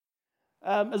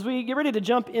As we get ready to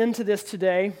jump into this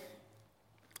today,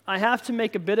 I have to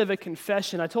make a bit of a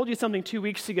confession. I told you something 2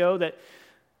 weeks ago that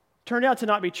turned out to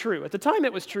not be true. At the time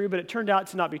it was true, but it turned out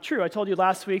to not be true. I told you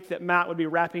last week that Matt would be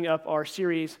wrapping up our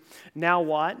series, Now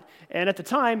What? And at the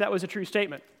time, that was a true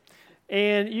statement.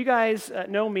 And you guys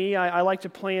know me. I like to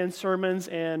plan sermons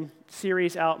and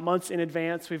series out months in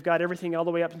advance. We've got everything all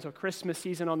the way up until Christmas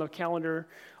season on the calendar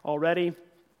already.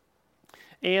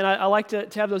 And I like to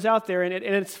have those out there. And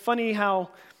it's funny how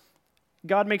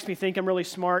God makes me think I'm really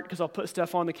smart because I'll put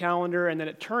stuff on the calendar, and then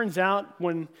it turns out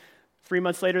when 3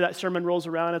 months later that sermon rolls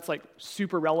around, it's like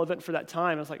super relevant for that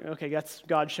time. I was like, okay, that's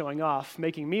God showing off,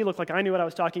 making me look like I knew what I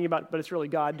was talking about, but it's really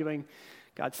God doing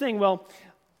God's thing. Well,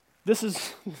 this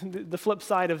is the flip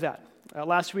side of that.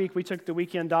 Last week we took the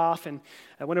weekend off and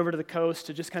went over to the coast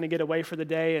to just kind of get away for the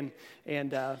day and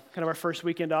kind of our first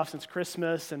weekend off since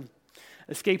Christmas, and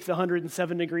escaped the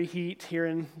 107-degree heat here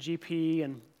in GP.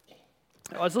 And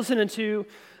I was listening to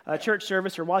a church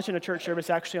service, or watching a church service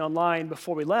actually online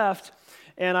before we left,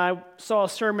 and I saw a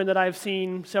sermon that I've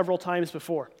seen several times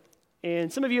before.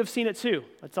 And some of you have seen it too.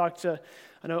 I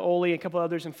know Oli and a couple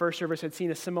others in first service had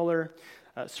seen a similar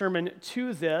sermon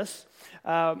to this.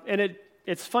 And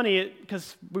it's funny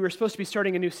because we were supposed to be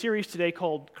starting a new series today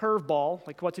called Curveball,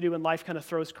 like what to do when life kind of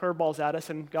throws curveballs at us,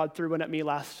 and God threw one at me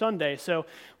last Sunday. So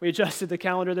we adjusted the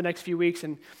calendar the next few weeks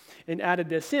and added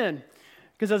this in.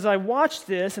 Because as I watched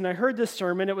this and I heard this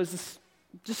sermon, it was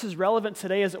just as relevant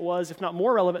today as it was, if not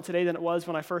more relevant today than it was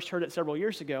when I first heard it several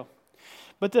years ago.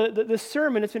 But the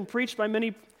sermon, it's been preached by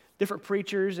many different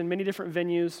preachers in many different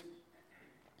venues.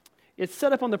 It's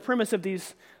set up on the premise of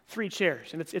these three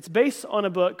chairs, and it's based on a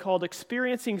book called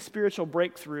Experiencing Spiritual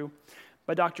Breakthrough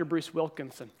by Dr. Bruce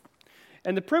Wilkinson.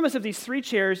 And the premise of these three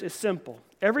chairs is simple.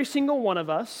 Every single one of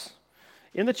us,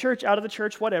 in the church, out of the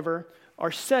church, whatever,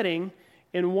 are sitting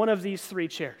in one of these three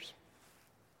chairs.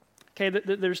 Okay,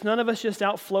 there's none of us just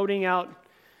out floating out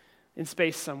in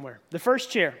space somewhere. The first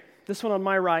chair, this one on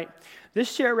my right,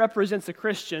 this chair represents a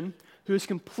Christian who is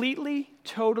completely,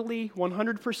 totally,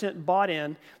 100% bought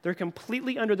in. They're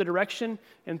completely under the direction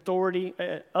and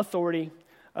authority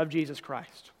of Jesus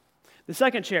Christ. The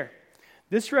second chair,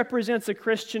 this represents a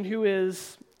Christian who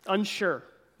is unsure,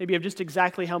 maybe of just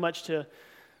exactly how much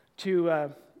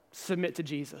to submit to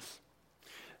Jesus.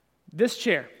 This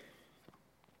chair,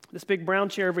 this big brown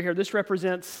chair over here, this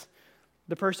represents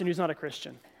the person who's not a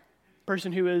Christian,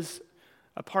 person who is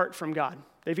apart from God.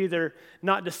 They've either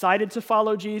not decided to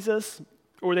follow Jesus,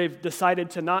 or they've decided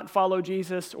to not follow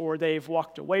Jesus, or they've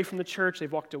walked away from the church,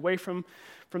 they've walked away from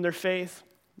their faith.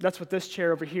 That's what this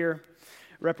chair over here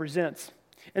represents.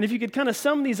 And if you could kind of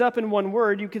sum these up in one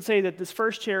word, you could say that this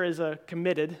first chair is a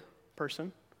committed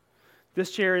person.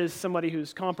 This chair is somebody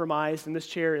who's compromised, and this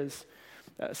chair is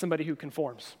somebody who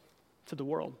conforms to the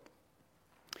world.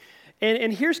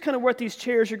 And here's kind of what these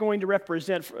chairs are going to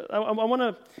represent. I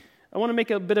want to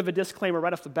make a bit of a disclaimer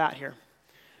right off the bat here.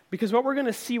 Because what we're going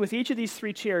to see with each of these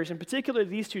three chairs, in particular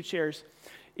these two chairs,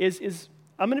 is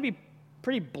I'm going to be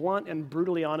pretty blunt and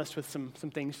brutally honest with some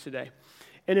things today.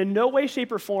 And in no way,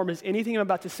 shape, or form is anything I'm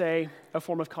about to say a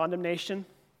form of condemnation.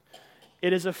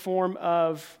 It is a form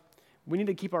of, we need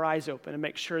to keep our eyes open and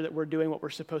make sure that we're doing what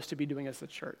we're supposed to be doing as the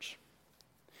church.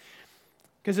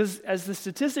 Because as the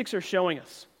statistics are showing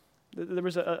us, there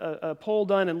was a poll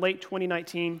done in late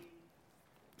 2019.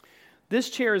 This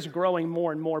chair is growing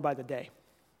more and more by the day.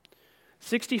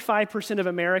 65% of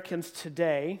Americans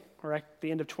today, or at the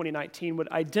end of 2019,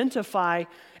 would identify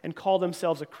and call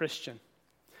themselves a Christian.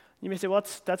 You may say, well,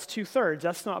 that's 2/3.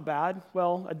 That's not bad.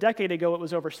 Well, a decade ago, it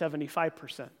was over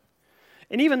 75%.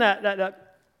 And even that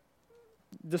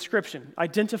description,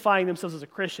 identifying themselves as a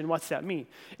Christian, what's that mean?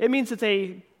 It means that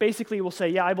they basically will say,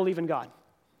 yeah, I believe in God.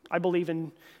 I believe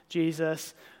in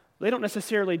Jesus. They don't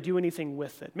necessarily do anything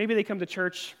with it. Maybe they come to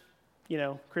church,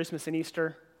 Christmas and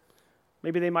Easter.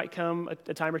 Maybe they might come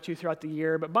a time or two throughout the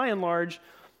year, but by and large,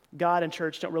 God and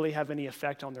church don't really have any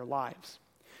effect on their lives.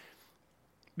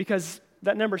 Because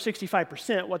that number,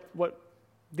 65%, what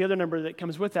the other number that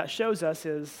comes with that shows us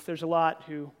is there's a lot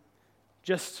who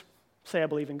just say, I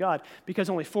believe in God, because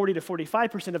only 40 to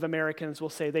 45% of Americans will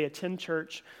say they attend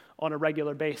church on a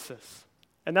regular basis.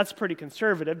 And that's pretty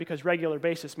conservative because regular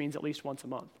basis means at least once a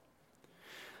month.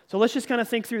 So let's just kind of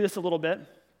think through this a little bit.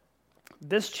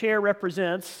 This chair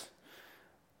represents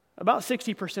about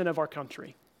 60% of our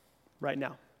country right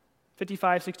now.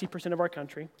 55, 60% of our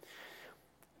country.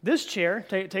 This chair,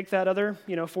 take that other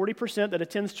 40% that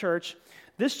attends church.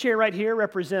 This chair right here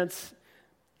represents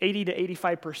 80 to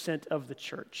 85% of the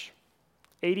church.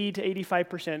 80 to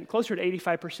 85%, closer to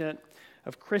 85%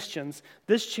 of Christians.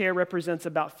 This chair represents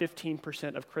about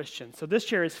 15% of Christians. So this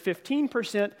chair is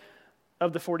 15%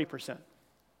 of the 40%.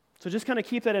 So just kind of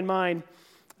keep that in mind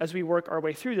as we work our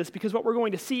way through this, because what we're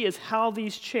going to see is how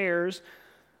these chairs,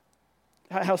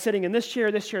 how sitting in this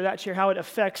chair, that chair, how it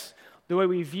affects the way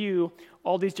we view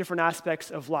all these different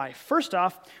aspects of life. First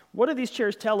off, what do these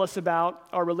chairs tell us about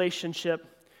our relationship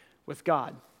with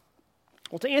God?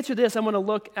 Well, to answer this, I'm going to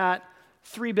look at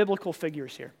 3 biblical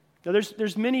figures here. Now,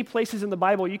 there's many places in the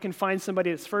Bible you can find somebody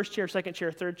that's first chair, second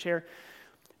chair, third chair.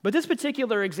 But this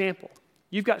particular example,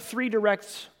 you've got 3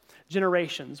 direct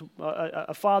generations,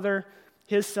 a father,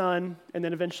 his son, and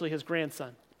then eventually his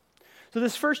grandson. So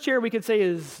this first chair we could say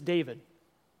is David.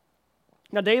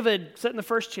 Now, David sat in the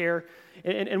first chair,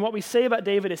 and what we say about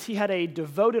David is he had a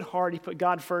devoted heart. He put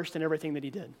God first in everything that he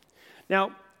did.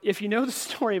 Now, if you know the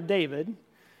story of David,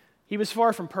 he was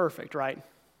far from perfect, right?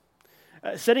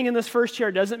 Sitting in this first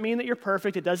chair doesn't mean that you're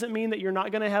perfect. It doesn't mean that you're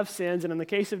not going to have sins. And in the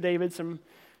case of David, some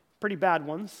pretty bad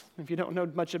ones. If you don't know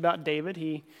much about David,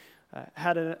 he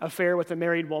had an affair with a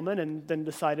married woman and then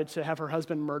decided to have her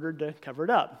husband murdered to cover it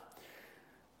up.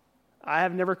 I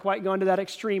have never quite gone to that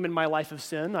extreme in my life of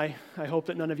sin. I hope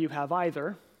that none of you have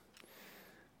either.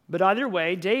 But either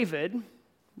way, David,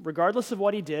 regardless of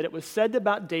what he did, it was said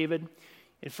about David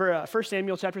in 1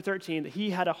 Samuel chapter 13 that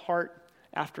he had a heart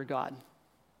after God.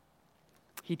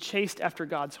 He chased after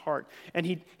God's heart, and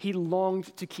he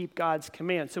longed to keep God's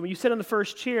commands. So when you sit on the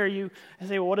first chair, you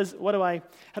say, well,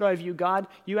 how do I view God?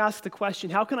 You ask the question,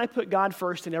 how can I put God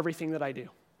first in everything that I do?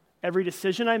 Every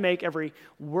decision I make, every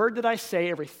word that I say,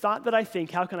 every thought that I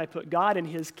think, how can I put God and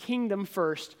his kingdom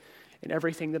first in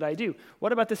everything that I do?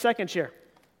 What about the second chair?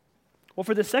 Well,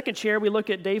 for the second chair, we look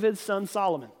at David's son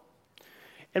Solomon.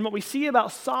 And what we see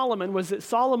about Solomon was that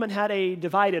Solomon had a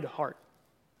divided heart.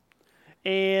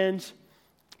 And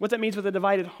what that means with a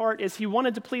divided heart is he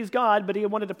wanted to please God, but he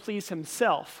wanted to please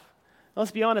himself. Now,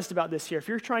 let's be honest about this here. If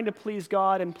you're trying to please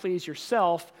God and please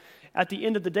yourself, at the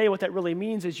end of the day, what that really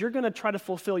means is you're going to try to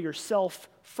fulfill yourself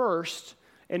first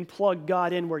and plug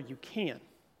God in where you can.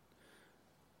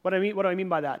 What do I mean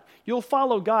by that? You'll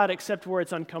follow God except where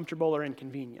it's uncomfortable or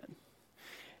inconvenient.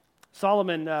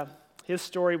 Solomon, his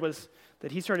story was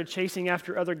that he started chasing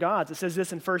after other gods. It says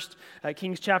this in 1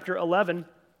 Kings chapter 11.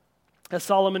 As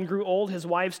Solomon grew old, his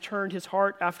wives turned his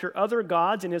heart after other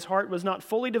gods, and his heart was not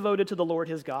fully devoted to the Lord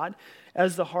his God,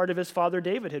 as the heart of his father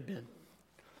David had been.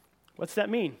 What's that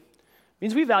mean? It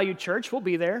means we value church. We'll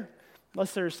be there,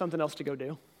 unless there's something else to go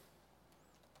do.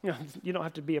 You don't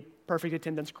have to be a perfect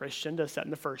attendance Christian to sit in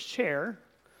the first chair,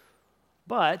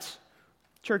 but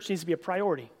church needs to be a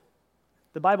priority.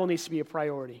 The Bible needs to be a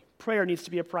priority. Prayer needs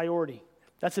to be a priority.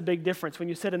 That's a big difference. When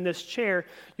you sit in this chair,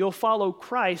 you'll follow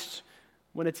Christ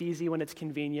when it's easy, when it's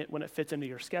convenient, when it fits into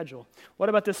your schedule. What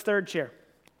about this third chair?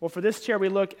 Well, for this chair, we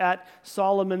look at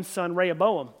Solomon's son,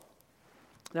 Rehoboam.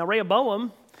 Now,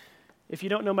 Rehoboam, if you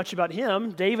don't know much about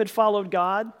him, David followed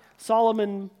God.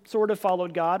 Solomon sort of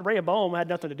followed God. Rehoboam had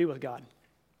nothing to do with God.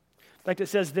 In fact, it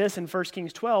says this in 1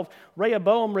 Kings 12,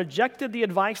 Rehoboam rejected the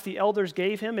advice the elders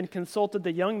gave him and consulted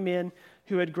the young men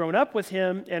who had grown up with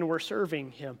him and were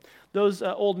serving him. Those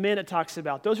old men it talks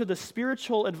about, those are the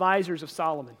spiritual advisors of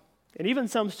Solomon. And even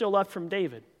some still left from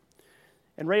David.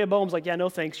 And Rehoboam's like, yeah, no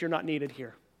thanks, you're not needed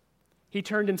here. He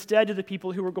turned instead to the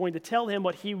people who were going to tell him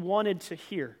what he wanted to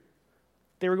hear.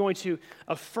 They were going to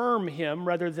affirm him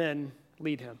rather than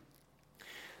lead him.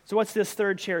 So what's this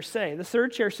third chair say? The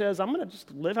third chair says, I'm going to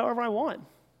just live however I want.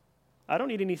 I don't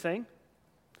need anything.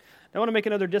 Now, I want to make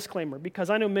another disclaimer, because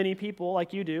I know many people,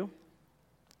 like you do,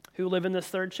 who live in this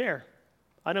third chair.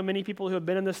 I know many people who have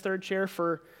been in this third chair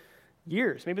for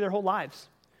years, maybe their whole lives.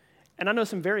 And I know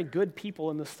some very good people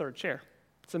in this third chair.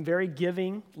 Some very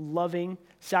giving, loving,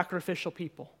 sacrificial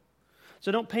people.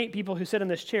 So don't paint people who sit in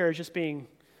this chair as just being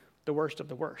the worst of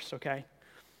the worst, okay?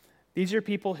 These are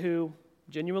people who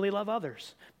genuinely love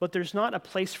others, but there's not a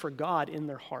place for God in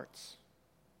their hearts.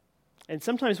 And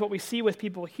sometimes what we see with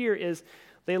people here is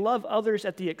they love others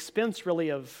at the expense, really,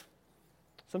 of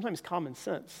sometimes common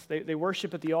sense. They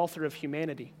worship at the altar of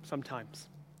humanity sometimes.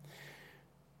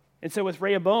 And so with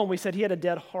Rehoboam, we said he had a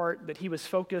dead heart, that he was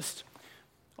focused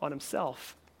on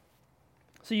himself.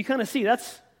 So you kind of see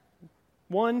that's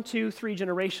 1, 2, 3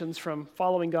 generations from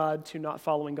following God to not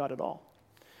following God at all.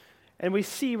 And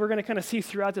we're going to kind of see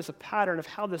throughout this a pattern of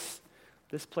how this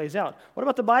plays out. What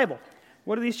about the Bible?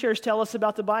 What do these chairs tell us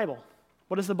about the Bible?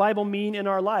 What does the Bible mean in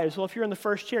our lives? Well, if you're in the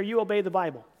first chair, you obey the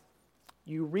Bible.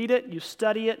 You read it, you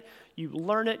study it, you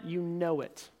learn it, you know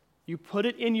it. You put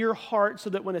it in your heart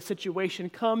so that when a situation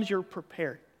comes, you're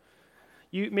prepared.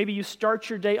 Maybe you start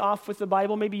your day off with the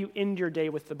Bible, maybe you end your day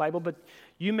with the Bible, but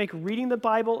you make reading the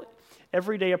Bible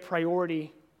every day a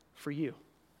priority for you?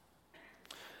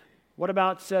 What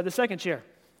about the second chair?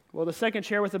 Well, the second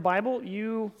chair with the Bible,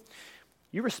 you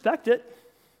respect it.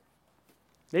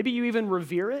 Maybe you even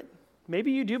revere it.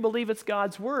 Maybe you do believe it's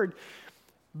God's word,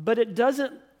 but it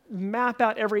doesn't map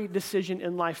out every decision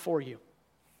in life for you.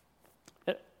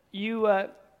 You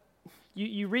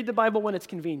read the Bible when it's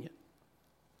convenient,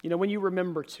 when you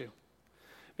remember to.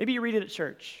 Maybe you read it at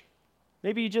church.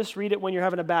 Maybe you just read it when you're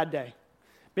having a bad day.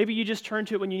 Maybe you just turn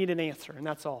to it when you need an answer, and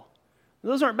that's all.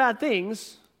 Those aren't bad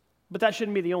things, but that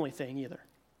shouldn't be the only thing either.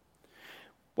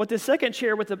 What the second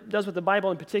chair does with the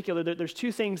Bible in particular, there's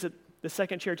two things that the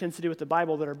second chair tends to do with the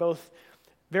Bible that are both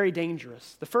very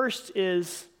dangerous. The first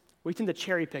is we tend to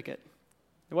cherry pick it.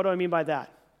 And what do I mean by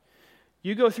that?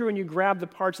 You go through and you grab the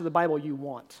parts of the Bible you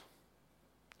want.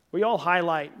 We all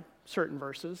highlight certain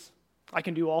verses. I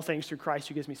can do all things through Christ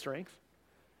who gives me strength.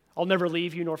 I'll never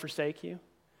leave you nor forsake you.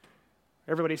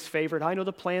 Everybody's favorite, I know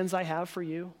the plans I have for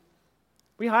you.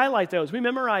 We highlight those. We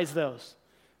memorize those.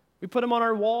 We put them on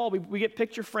our wall. We get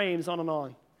picture frames on and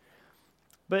on.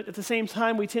 But at the same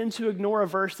time, we tend to ignore a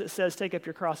verse that says, take up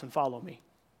your cross and follow me.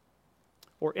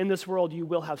 Or in this world, you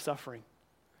will have suffering.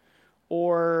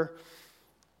 Or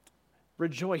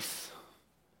rejoice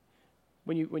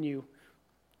when you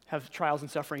have trials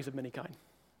and sufferings of many kind.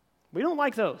 We don't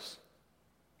like those.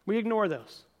 We ignore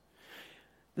those.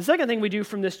 The second thing we do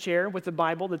from this chair with the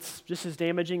Bible that's just as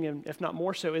damaging, and if not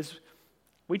more so, is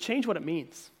we change what it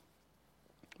means.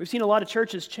 We've seen a lot of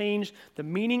churches change the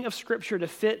meaning of Scripture to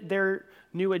fit their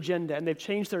new agenda, and they've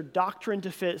changed their doctrine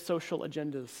to fit social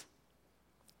agendas,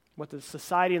 what the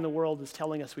society and the world is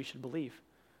telling us we should believe.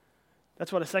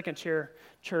 That's what a second chair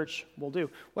church will do.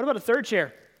 What about a third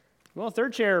chair? Well, a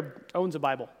third chair owns a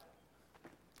Bible,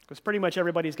 because pretty much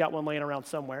everybody's got one laying around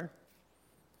somewhere.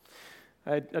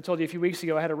 I told you a few weeks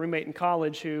ago I had a roommate in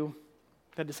college who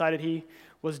had decided he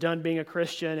was done being a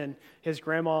Christian, and his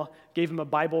grandma gave him a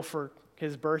Bible for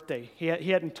his birthday. He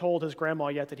hadn't told his grandma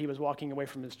yet that he was walking away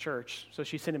from his church, so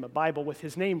she sent him a Bible with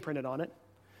his name printed on it.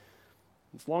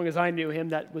 As long as I knew him,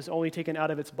 that was only taken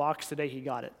out of its box the day he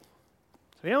got it.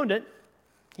 So he owned it.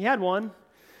 He had one,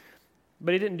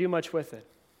 but he didn't do much with it.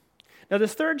 Now,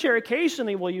 this third chair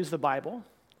occasionally will use the Bible,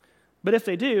 but if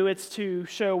they do, it's to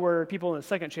show where people in the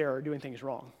second chair are doing things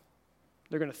wrong.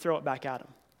 They're going to throw it back at them.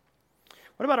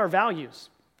 What about our values?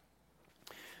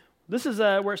 This is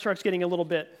where it starts getting a little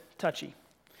bit touchy.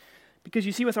 Because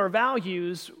you see, with our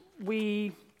values,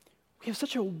 we have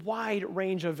such a wide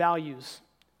range of values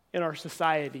in our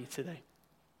society today.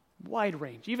 Wide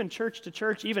range, even church to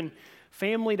church, even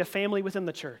family to family within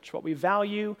the church. What we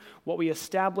value, what we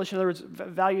establish. In other words,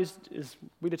 values is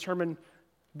we determine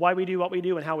why we do what we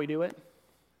do and how we do it.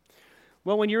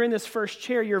 Well, when you're in this first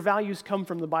chair, your values come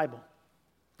from the Bible.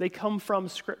 They come from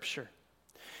Scripture.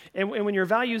 And when your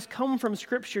values come from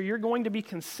Scripture, you're going to be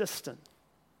consistent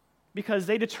because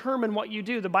they determine what you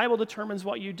do. The Bible determines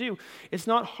what you do. It's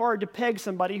not hard to peg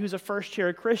somebody who's a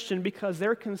first-chair Christian because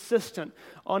they're consistent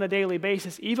on a daily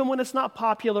basis, even when it's not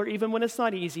popular, even when it's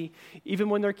not easy, even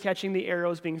when they're catching the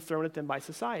arrows being thrown at them by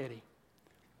society.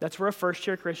 That's where a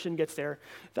first-chair Christian gets their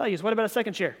values. What about a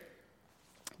second chair?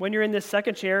 When you're in this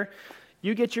second chair,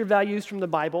 you get your values from the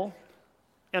Bible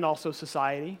and also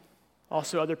society,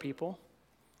 also other people.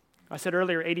 I said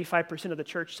earlier, 85% of the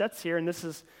church sits here, and this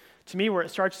is, to me, where it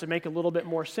starts to make a little bit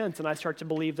more sense, and I start to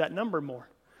believe that number more.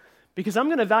 Because I'm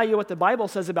going to value what the Bible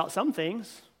says about some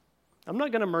things. I'm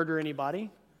not going to murder anybody.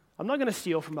 I'm not going to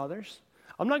steal from others.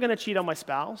 I'm not going to cheat on my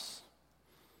spouse.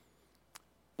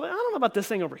 But I don't know about this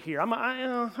thing over here. I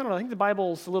don't know. I think the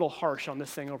Bible's a little harsh on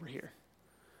this thing over here.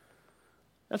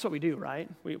 That's what we do, right?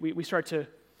 We start to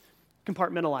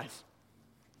compartmentalize.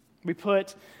 We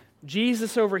put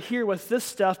Jesus over here with this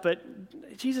stuff, but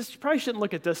Jesus, you probably shouldn't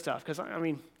look at this stuff because,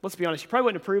 let's be honest, you probably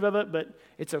wouldn't approve of it, but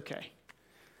it's okay.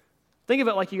 Think of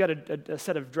it like you got a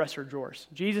set of dresser drawers.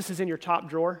 Jesus is in your top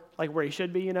drawer, like where he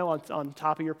should be, on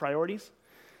top of your priorities.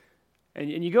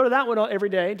 And you go to that one every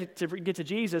day to get to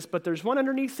Jesus, but there's one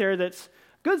underneath there that's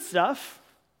good stuff.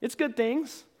 It's good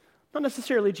things. Not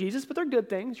necessarily Jesus, but they're good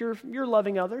things. You're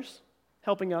loving others,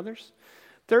 helping others.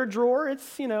 Third drawer, it's,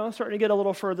 starting to get a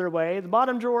little further away. The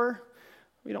bottom drawer,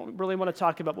 we don't really want to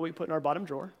talk about what we put in our bottom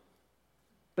drawer.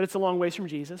 But it's a long ways from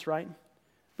Jesus, right?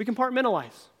 We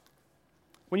compartmentalize.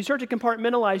 When you start to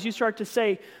compartmentalize, you start to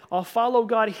say, I'll follow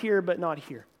God here, but not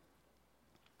here.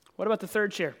 What about the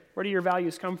third chair? Where do your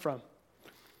values come from?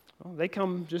 Well, they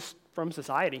come just from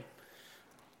society.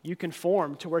 You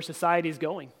conform to where society is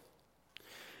going.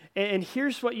 And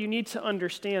here's what you need to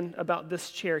understand about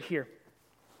this chair here.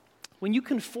 When you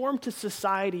conform to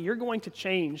society, you're going to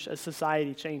change as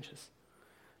society changes.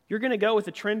 You're going to go with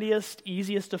the trendiest,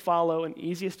 easiest to follow, and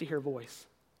easiest to hear voice.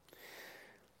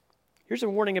 Here's a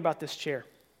warning about this chair.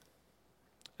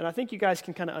 And I think you guys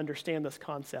can kind of understand this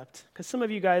concept, because some of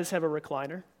you guys have a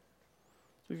recliner.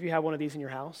 Some of you have one of these in your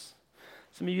house.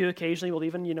 Some of you occasionally will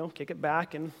even, kick it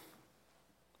back and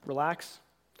relax.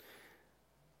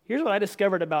 Here's what I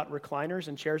discovered about recliners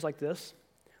and chairs like this.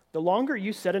 The longer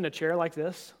you sit in a chair like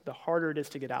this, the harder it is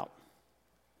to get out.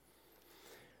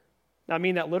 Now, I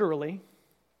mean that literally.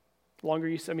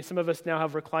 Some of us now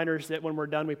have recliners that when we're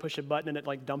done, we push a button and it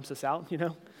like dumps us out,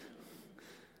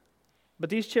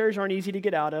 But these chairs aren't easy to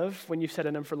get out of when you've sat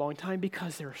in them for a long time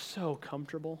because they're so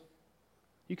comfortable.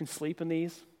 You can sleep in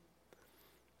these.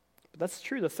 But that's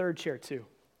true of the third chair too.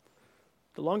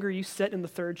 The longer you sit in the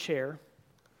third chair,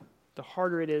 the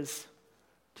harder it is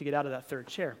to get out of that third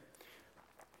chair.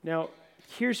 Now,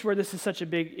 here's where this is such a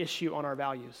big issue on our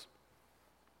values.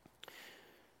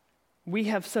 We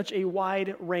have such a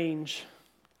wide range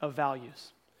of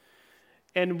values.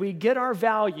 And we get our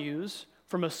values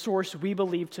from a source we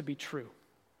believe to be true.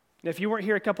 Now, if you weren't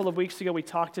here a couple of weeks ago, we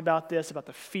talked about this, about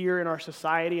the fear in our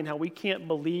society and how we can't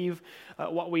believe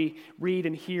what we read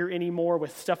and hear anymore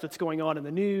with stuff that's going on in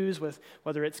the news, with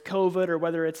whether it's COVID or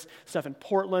whether it's stuff in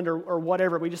Portland or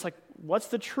whatever. We just what's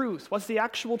the truth? What's the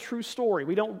actual true story?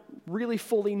 We don't really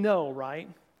fully know, right?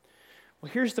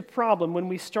 Well, here's the problem. When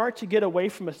we start to get away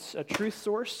from a truth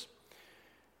source,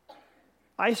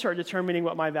 I start determining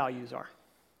what my values are.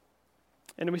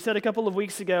 And we said a couple of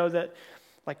weeks ago that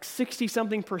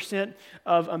 60-something%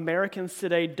 of Americans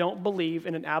today don't believe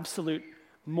in an absolute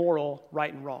moral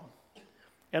right and wrong.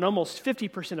 And almost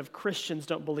 50% of Christians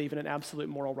don't believe in an absolute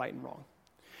moral right and wrong.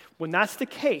 When that's the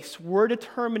case, we're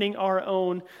determining our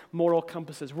own moral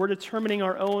compasses. We're determining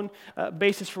our own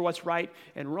basis for what's right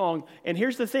and wrong. And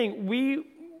here's the thing.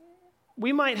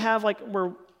 We might have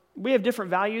we have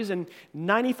different values, and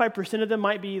 95% of them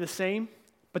might be the same,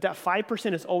 but that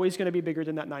 5% is always going to be bigger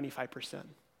than that 95%.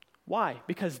 Why?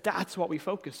 Because that's what we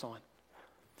focus on.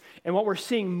 And what we're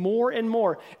seeing more and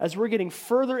more as we're getting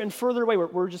further and further away,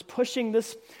 we're just pushing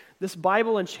this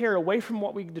Bible and chair away from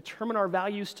what we determine our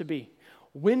values to be.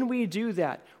 When we do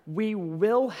that, we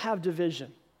will have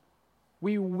division.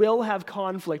 We will have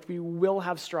conflict. We will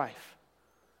have strife.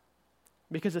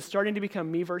 Because it's starting to become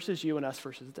me versus you and us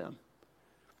versus them.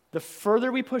 The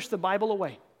further we push the Bible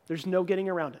away, there's no getting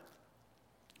around it,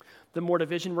 the more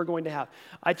division we're going to have.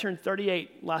 I turned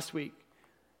 38 last week.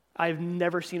 I've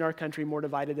never seen our country more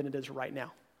divided than it is right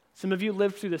now. Some of you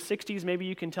lived through the 60s. Maybe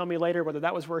you can tell me later whether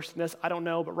that was worse than this. I don't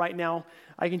know. But right now,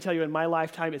 I can tell you in my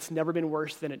lifetime, it's never been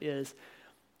worse than it is.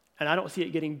 And I don't see it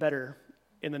getting better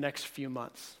in the next few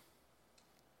months.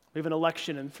 We have an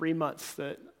election in 3 months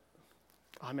that,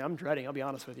 I'm dreading, I'll be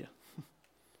honest with you.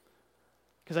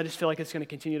 Because I just feel like it's going to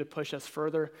continue to push us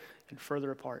further and further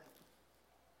apart.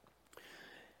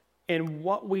 And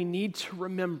what we need to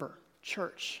remember,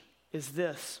 church, is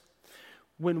this.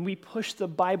 When we push the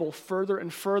Bible further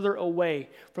and further away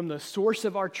from the source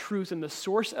of our truth and the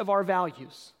source of our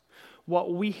values,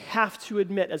 what we have to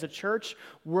admit as a church,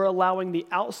 we're allowing the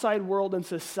outside world and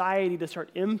society to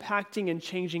start impacting and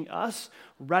changing us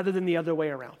rather than the other way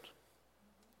around.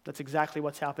 That's exactly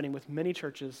what's happening with many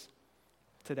churches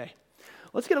today.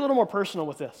 Let's get a little more personal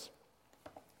with this.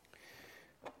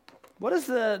 What does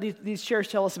these chairs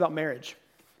tell us about marriage?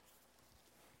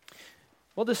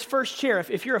 Well, this first chair,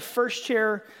 if you're a first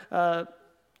chair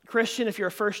Christian, if you're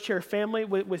a first chair family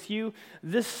with you,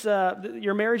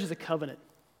 your marriage is a covenant,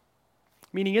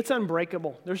 meaning it's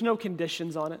unbreakable. There's no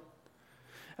conditions on it.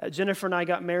 Jennifer and I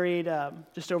got married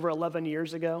just over 11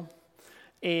 years ago,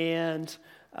 and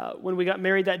when we got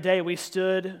married that day, we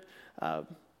stood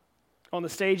on the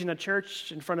stage in a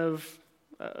church in front of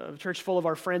a church full of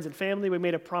our friends and family. We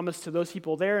made a promise to those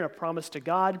people there and a promise to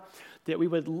God that we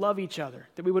would love each other,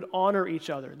 that we would honor each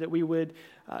other, that we would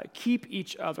keep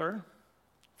each other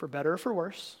for better or for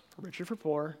worse, for richer or for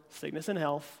poor, sickness and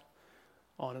health,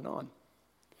 on and on.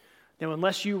 Now,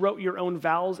 unless you wrote your own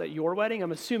vows at your wedding,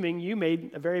 I'm assuming you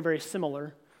made a very, very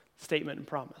similar statement and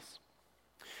promise.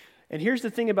 And here's the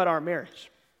thing about our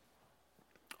marriage.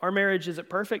 Our marriage, is it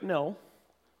perfect? No.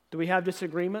 Do we have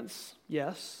disagreements?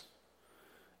 Yes.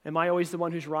 Am I always the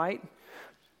one who's right?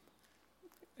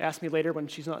 Ask me later when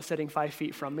she's not sitting 5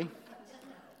 feet from me.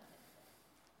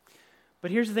 But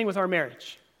here's the thing with our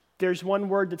marriage. There's one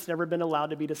word that's never been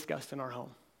allowed to be discussed in our home.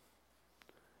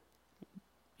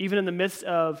 Even in the midst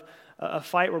of a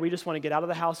fight where we just want to get out of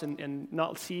the house and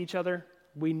not see each other,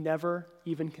 we never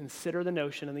even consider the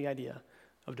notion and the idea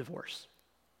of divorce.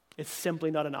 It's simply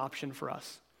not an option for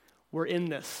us. We're in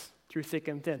this through thick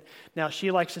and thin. Now,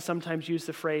 she likes to sometimes use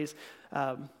the phrase,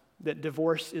 that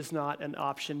divorce is not an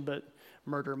option, but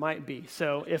murder might be.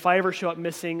 So if I ever show up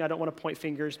missing, I don't want to point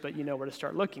fingers, but you know where to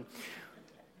start looking.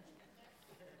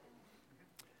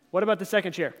 What about the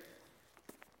second chair?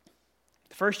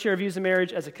 The first chair views the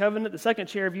marriage as a covenant. The second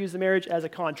chair views the marriage as a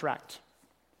contract.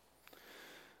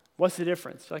 What's the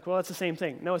difference? Like, well, that's the same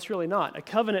thing. No, it's really not. A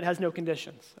covenant has no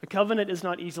conditions. A covenant is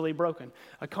not easily broken.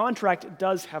 A contract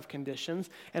does have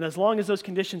conditions, and as long as those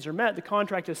conditions are met, the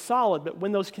contract is solid. But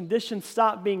when those conditions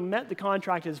stop being met, the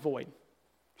contract is void.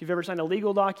 If you've ever signed a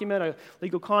legal document, a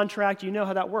legal contract, you know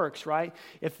how that works, right?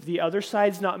 If the other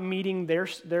side's not meeting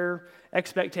their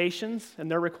expectations and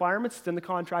their requirements, then the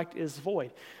contract is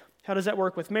void. How does that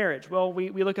work with marriage? Well,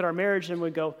 we look at our marriage and we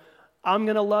go, I'm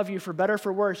going to love you for better,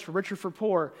 for worse, for richer, for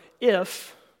poor,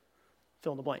 if,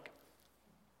 fill in the blank.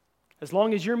 As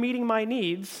long as you're meeting my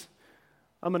needs,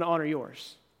 I'm going to honor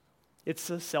yours.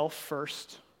 It's a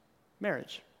self-first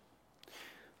marriage.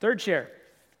 Third chair.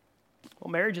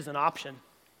 Well, marriage is an option.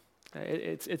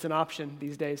 It's an option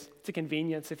these days. It's a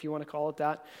convenience, if you want to call it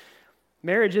that.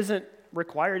 Marriage isn't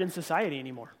required in society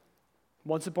anymore.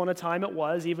 Once upon a time it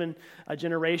was, even a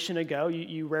generation ago,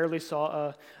 you rarely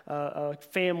saw a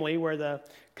family where the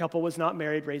couple was not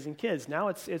married raising kids. Now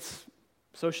it's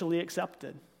socially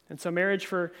accepted. And so marriage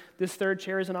for this third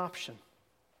chair is an option.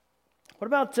 What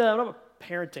about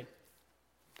parenting?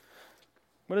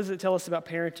 What does it tell us about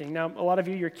parenting? Now, a lot of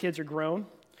you, your kids are grown.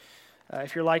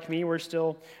 If you're like me, we're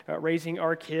still raising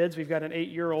our kids. We've got an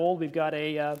 8-year-old, we've got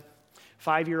a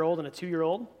 5-year-old, and a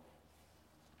 2-year-old.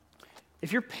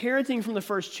 If you're parenting from the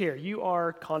first chair, you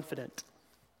are confident.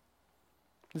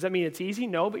 Does that mean it's easy?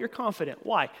 No, but you're confident.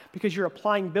 Why? Because you're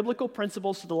applying biblical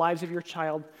principles to the lives of your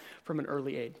child from an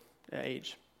early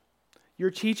age. You're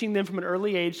teaching them from an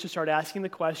early age to start asking the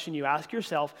question you ask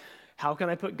yourself, how can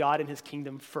I put God and his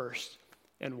kingdom first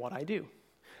in what I do?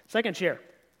 Second chair.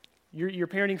 You're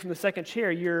parenting from the second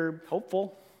chair. You're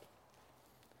hopeful.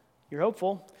 You're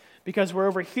hopeful. Because where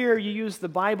over here you use the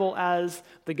Bible as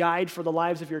the guide for the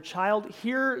lives of your child,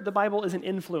 here the Bible is an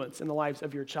influence in the lives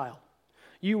of your child.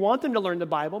 You want them to learn the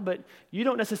Bible, but you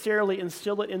don't necessarily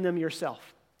instill it in them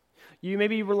yourself. You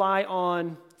maybe rely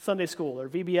on Sunday school or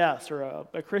VBS or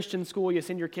a Christian school you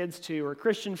send your kids to or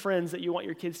Christian friends that you want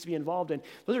your kids to be involved in.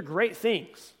 Those are great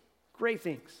things,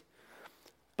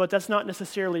 but that's not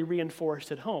necessarily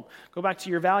reinforced at home. Go back to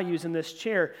your values in this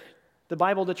chair. The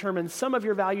Bible determines some of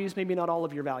your values, maybe not all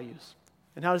of your values.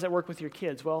 And how does that work with your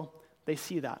kids? Well, they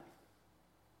see that.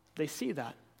 They see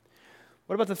that.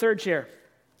 What about the third chair?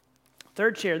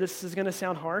 Third chair, this is going to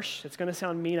sound harsh. It's going to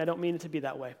sound mean. I don't mean it to be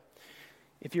that way.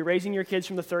 If you're raising your kids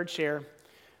from the third chair,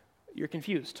 you're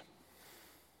confused.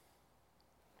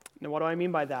 Now, what do I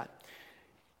mean by that?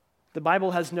 The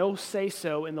Bible has no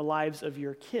say-so in the lives of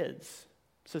your kids.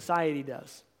 Society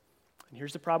does. And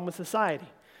here's the problem with society.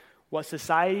 What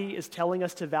society is telling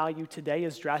us to value today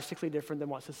is drastically different than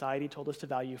what society told us to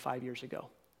value 5 years ago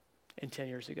and 10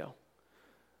 years ago.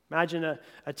 Imagine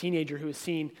a teenager who has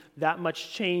seen that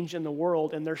much change in the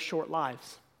world in their short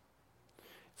lives.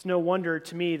 It's no wonder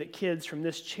to me that kids from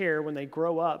this chair, when they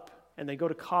grow up and they go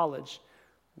to college,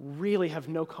 really have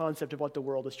no concept of what the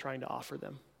world is trying to offer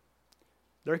them.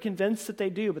 They're convinced that they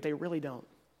do, but they really don't.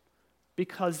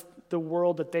 Because the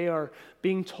world that they are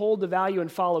being told to value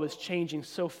and follow is changing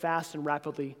so fast and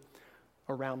rapidly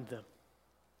around them.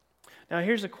 Now,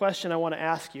 here's a question I want to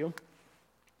ask you,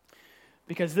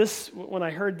 because when I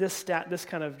heard this stat, this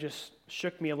kind of just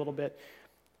shook me a little bit.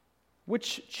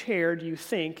 Which chair do you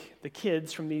think the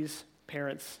kids from these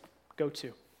parents go to?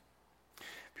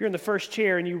 If you're in the first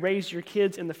chair and you raise your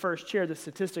kids in the first chair, the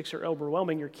statistics are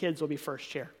overwhelming. Your kids will be first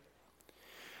chair.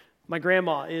 My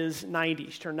grandma is 90.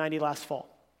 She turned 90 last fall.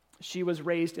 She was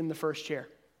raised in the first chair.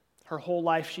 Her whole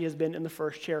life she has been in the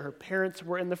first chair. Her parents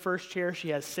were in the first chair. She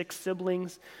has 6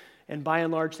 siblings, and by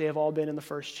and large, they have all been in the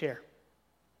first chair.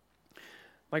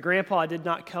 My grandpa did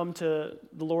not come to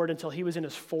the Lord until he was in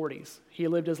his 40s. He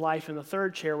lived his life in the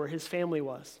third chair where his family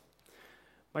was.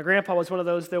 My grandpa was one of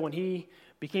those, though, when he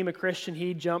became a Christian,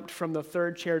 he jumped from the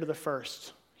third chair to the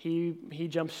first. He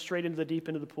jumped straight into the deep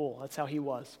end of the pool. That's how he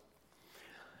was.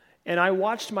 And I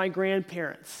watched my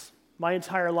grandparents my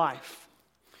entire life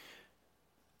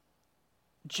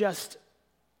just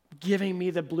giving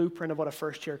me the blueprint of what a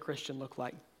first chair Christian looked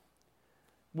like.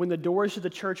 When the doors to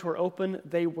the church were open,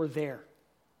 they were there.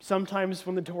 Sometimes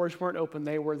when the doors weren't open,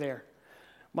 they were there.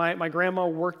 My grandma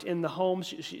worked in the home.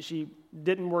 She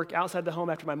didn't work outside the home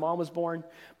after my mom was born.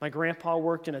 My grandpa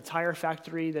worked in a tire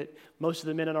factory that most of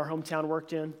the men in our hometown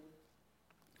worked in.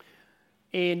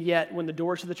 And yet, when the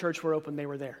doors to the church were open, they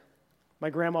were there. My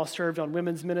grandma served on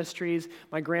women's ministries.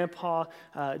 My grandpa,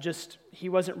 he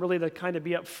wasn't really the kind to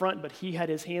be up front, but he had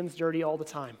his hands dirty all the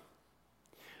time.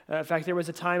 In fact, there was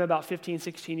a time about 15,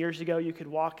 16 years ago, you could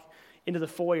walk into the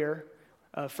foyer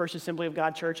of First Assembly of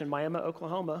God Church in Miami,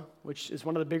 Oklahoma, which is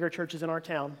one of the bigger churches in our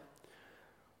town,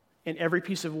 and every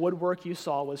piece of woodwork you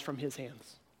saw was from his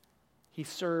hands. He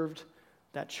served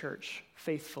that church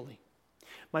faithfully.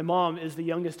 My mom is the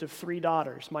youngest of 3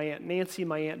 daughters. My Aunt Nancy,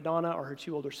 my Aunt Donna are her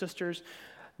 2 older sisters.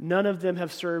 None of them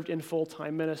have served in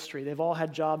full-time ministry. They've all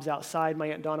had jobs outside. My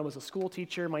Aunt Donna was a school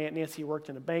teacher. My Aunt Nancy worked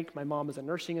in a bank. My mom is a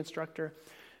nursing instructor.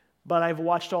 But I've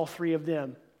watched all 3 of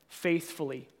them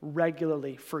faithfully,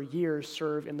 regularly, for years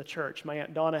serve in the church. My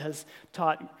Aunt Donna has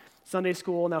taught Sunday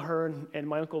school. Now her and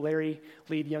my Uncle Larry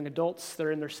lead young adults.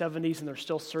 They're in their 70s and they're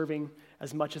still serving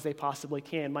as much as they possibly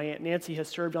can. My Aunt Nancy has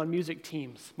served on music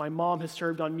teams. My mom has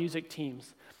served on music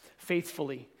teams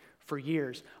faithfully for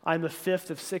years. I'm the 5th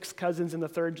of 6 cousins in the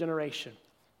 3rd generation.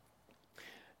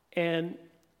 And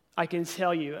I can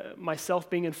tell you, myself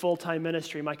being in full-time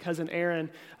ministry, my cousin Aaron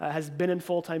has been in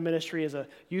full-time ministry as a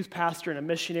youth pastor and a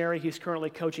missionary. He's currently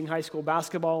coaching high school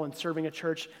basketball and serving a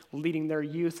church, leading their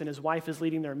youth, and his wife is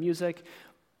leading their music.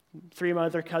 3 of my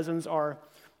other cousins are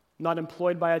not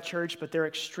employed by a church, but they're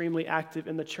extremely active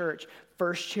in the church.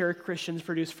 First-chair Christians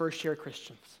produce first-chair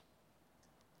Christians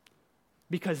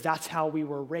because that's how we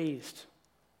were raised.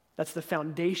 That's the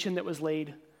foundation that was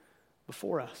laid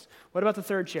before us. What about the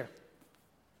 3rd chair?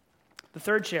 The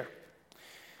 3rd chair.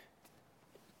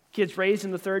 Kids raised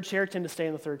in the 3rd chair tend to stay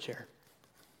in the 3rd chair.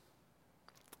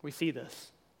 We see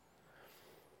this.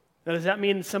 Now, does that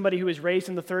mean somebody who is raised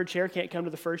in the 3rd chair can't come to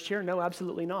the 1st chair? No,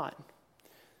 absolutely not.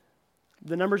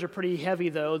 The numbers are pretty heavy,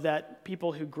 though, that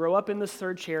people who grow up in this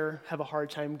 3rd chair have a hard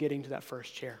time getting to that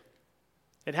 1st chair.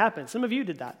 It happens. Some of you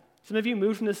did that. Some of you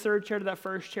moved from this 3rd chair to that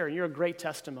 1st chair, and you're a great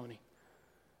testimony.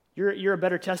 You're a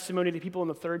better testimony to people in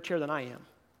the 3rd chair than I am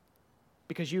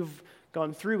because you've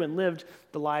gone through and lived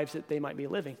the lives that they might be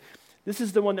living. This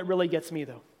is the one that really gets me,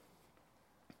 though,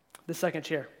 the 2nd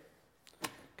chair.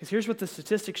 Because here's what the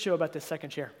statistics show about this 2nd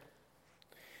chair.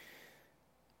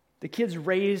 The kids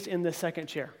raised in the 2nd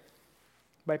chair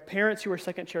by parents who are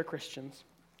 2nd chair Christians,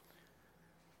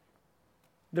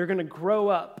 they're going to grow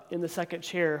up in the 2nd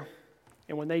chair,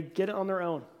 and when they get it on their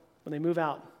own, when they move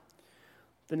out,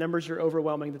 the numbers are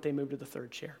overwhelming that they move to the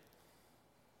 3rd chair.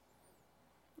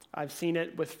 I've seen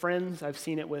it with friends. I've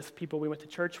seen it with people we went to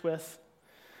church with,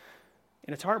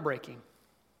 and it's heartbreaking.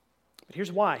 But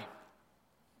here's why.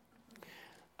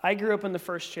 I grew up in the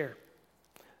 1st chair.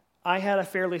 I had a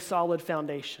fairly solid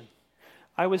foundation.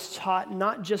 I was taught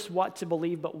not just what to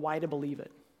believe, but why to believe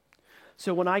it.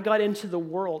 So when I got into the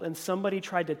world and somebody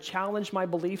tried to challenge my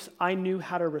beliefs, I knew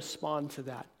how to respond to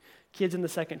that. Kids in the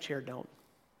 2nd chair don't.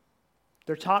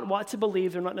 They're taught what to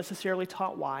believe. They're not necessarily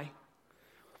taught why.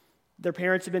 Their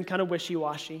parents have been kind of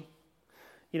wishy-washy.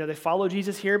 They follow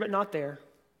Jesus here, but not there.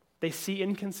 They see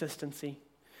inconsistency.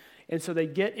 And so they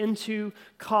get into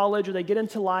college or they get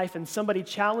into life and somebody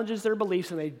challenges their beliefs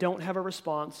and they don't have a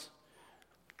response.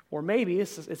 Or maybe,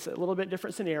 it's a little bit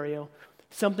different scenario,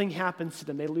 something happens to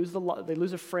them. They lose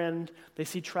a friend, they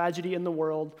see tragedy in the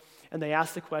world, and they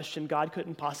ask the question, God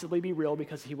couldn't possibly be real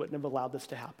because he wouldn't have allowed this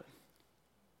to happen.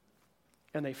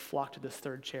 And they flock to this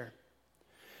 3rd chair.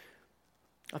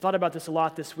 I thought about this a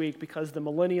lot this week because the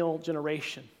millennial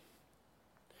generation,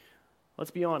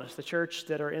 let's be honest, the church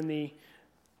that are in the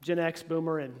Gen X,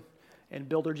 Boomer, and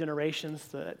Builder generations,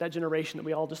 that generation that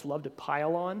we all just love to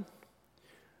pile on,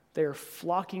 they are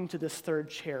flocking to this 3rd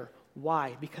chair.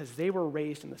 Why? Because they were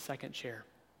raised in the 2nd chair.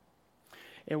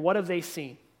 And what have they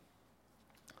seen?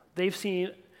 They've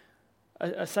seen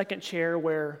a 2nd chair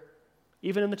where,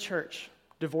 even in the church,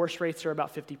 divorce rates are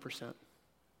about 50%.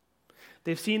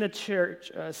 They've seen a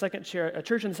church in the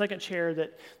 2nd chair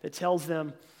that tells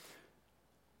them,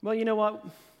 well, you know what?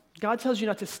 God tells you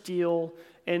not to steal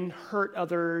and hurt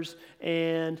others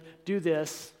and do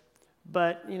this,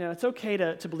 but it's okay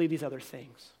to believe these other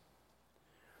things.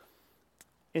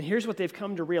 And here's what they've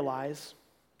come to realize.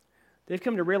 They've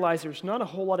come to realize there's not a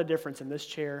whole lot of difference in this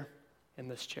chair and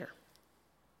this chair.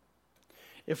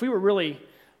 If we were really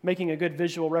making a good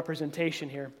visual representation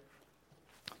here,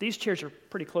 these chairs are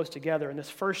pretty close together, and this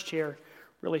 1st chair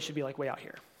really should be like way out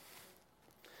here.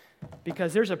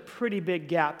 Because there's a pretty big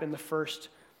gap in the 1st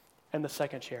and the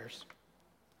 2nd chairs.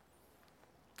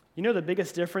 You know the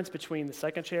biggest difference between the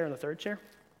 2nd chair and the 3rd chair?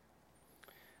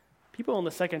 People in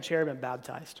the 2nd chair have been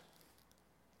baptized.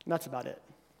 And that's about it.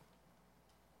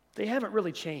 They haven't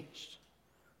really changed.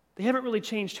 They haven't really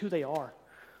changed who they are.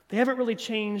 They haven't really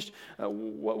changed the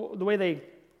way they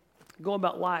go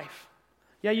about life.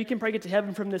 Yeah, you can probably get to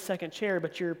heaven from this second chair,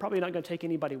 but you're probably not going to take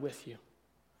anybody with you.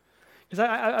 Because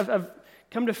I've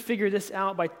come to figure this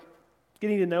out by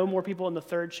getting to know more people in the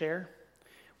third chair.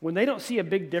 When they don't see a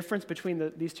big difference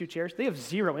between these two chairs, they have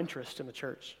zero interest in the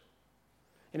church.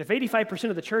 And if 85%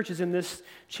 of the church is in this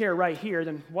chair right here,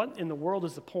 then what in the world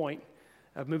is the point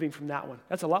of moving from that one?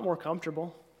 That's a lot more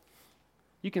comfortable.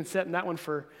 You can sit in that one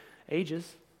for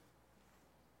ages.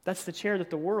 That's the chair that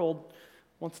the world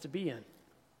wants to be in.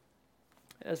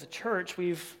 As a church,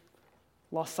 we've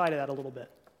lost sight of that a little bit.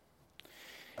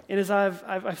 And as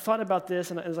I've thought about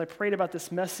this, and as I prayed about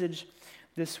this message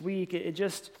this week,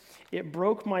 it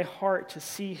broke my heart to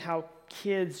see how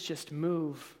kids just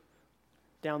move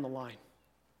down the line.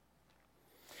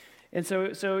 And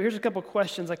so here's a couple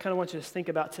questions I kind of want you to think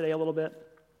about today a little bit.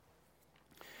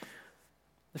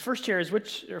 The first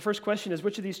question is,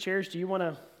 which of these chairs do you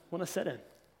want to sit in?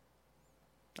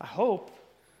 I hope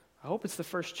it's the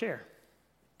first chair.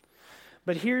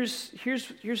 But here's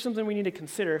something we need to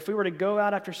consider. If we were to go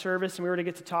out after service and we were to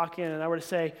get to talking, and I were to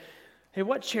say, hey,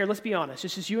 what chair, let's be honest,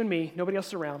 it's just you and me, nobody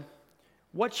else around.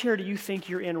 What chair do you think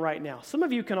you're in right now? Some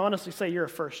of you can honestly say you're a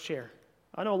first chair.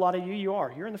 I know a lot of you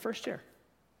are. You're in the first chair.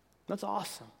 That's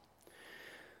awesome.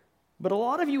 But a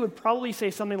lot of you would probably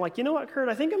say something like, you know what, Kurt,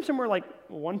 I think I'm somewhere like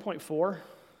 1.4.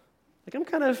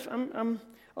 Like I'm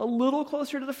a little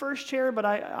closer to the first chair, but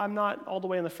I'm not all the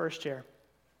way in the first chair.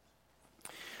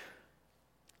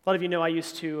 A lot of you know I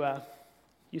used to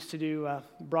do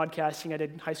broadcasting. I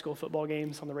did high school football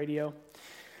games on the radio.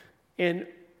 And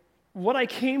what I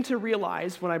came to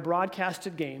realize when I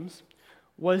broadcasted games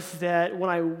was that when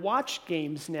I watch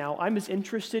games now, I'm as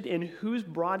interested in who's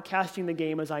broadcasting the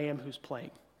game as I am who's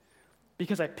playing.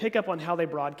 Because I pick up on how they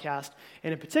broadcast,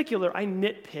 and in particular, I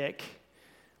nitpick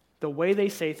the way they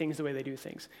say things, the way they do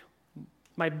things.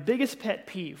 My biggest pet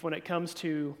peeve when it comes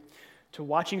to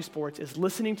watching sports is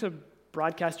listening to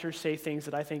broadcasters say things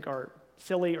that I think are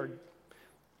silly or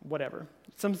whatever.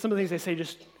 Some of the things they say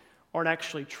just aren't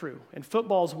actually true, and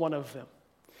football is one of them.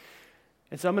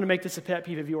 And so I'm going to make this a pet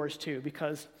peeve of yours too,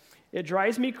 because it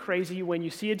drives me crazy when you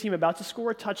see a team about to score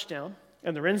a touchdown,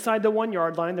 and they're inside the 1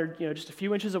 yard line, they're just a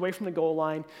few inches away from the goal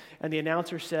line, and the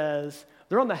announcer says,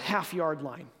 they're on the half yard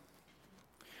line.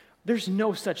 There's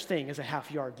no such thing as a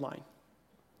half yard line.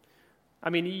 I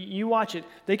mean, you watch it,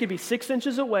 they could be 6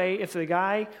 inches away. If the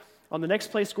guy on the next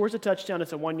play scores a touchdown,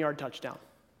 it's a 1 yard touchdown.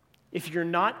 If you're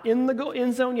not in the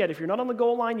end zone yet, if you're not on the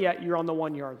goal line yet, you're on the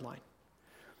 1 yard line.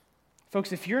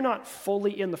 Folks, if you're not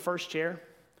fully in the first chair,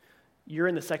 you're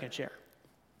in the second chair.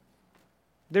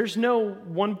 There's no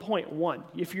 1.1.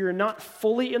 If you're not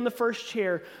fully in the first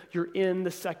chair, you're in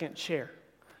the second chair.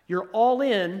 You're all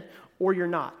in or you're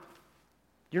not.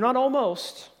 You're not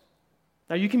almost.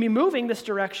 Now, you can be moving this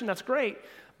direction, that's great,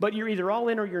 but you're either all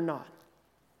in or you're not.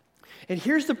 And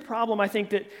here's the problem I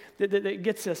think that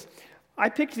gets us. I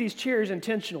picked these chairs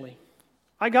intentionally.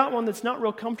 I got one that's not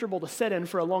real comfortable to sit in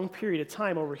for a long period of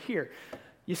time over here.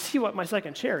 You see what my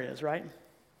second chair is, right?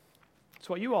 It's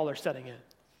what you all are sitting in.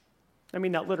 I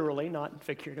mean, not literally, not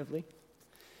figuratively.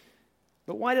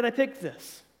 But why did I pick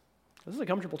this? This is a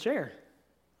comfortable chair.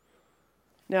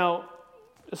 Now,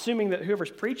 assuming that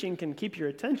whoever's preaching can keep your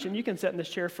attention, you can sit in this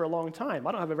chair for a long time.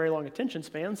 I don't have a very long attention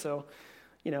span, so,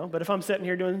 but if I'm sitting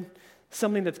here doing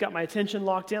something that's got my attention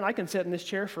locked in, I can sit in this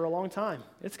chair for a long time.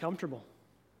 It's comfortable.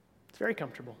 It's very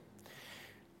comfortable.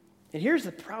 And here's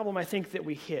the problem I think that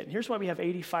we hit. And here's why we have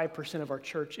 85% of our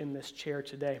church in this chair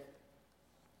today.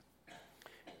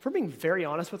 If we're being very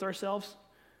honest with ourselves,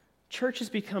 church has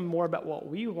become more about what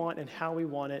we want and how we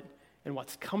want it and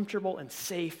what's comfortable and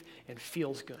safe and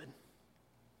feels good.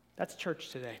 That's church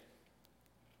today.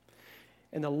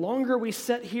 And the longer we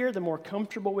sit here, the more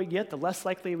comfortable we get, the less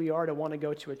likely we are to want to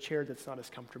go to a chair that's not as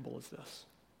comfortable as this.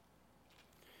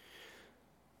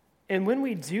 And when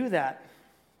we do that,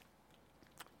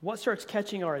 what starts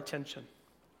catching our attention?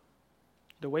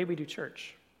 The way we do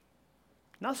church.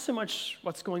 Not so much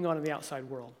what's going on in the outside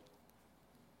world.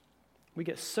 We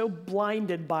get so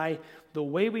blinded by the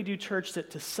way we do church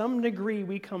that to some degree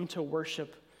we come to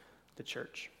worship the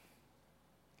church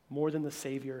more than the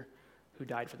Savior who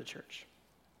died for the church.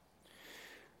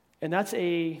 And it's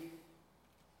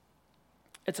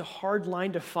a hard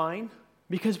line to find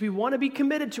because we want to be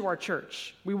committed to our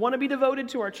church. We want to be devoted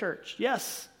to our church,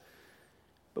 yes.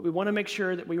 But we want to make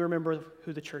sure that we remember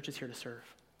who the church is here to serve.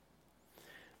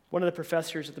 One of the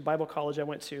professors at the Bible college I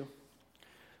went to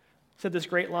said this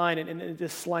great line, and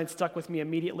this line stuck with me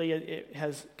immediately. It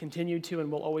has continued to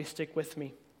and will always stick with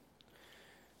me.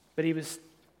 But he was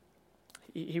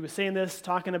saying this,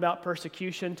 talking about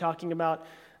persecution, talking about,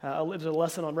 it was a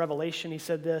lesson on Revelation. He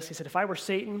said this, he said, if I were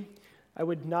Satan, I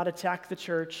would not attack the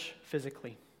church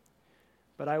physically,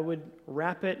 but I would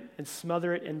wrap it and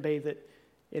smother it and bathe it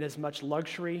in as much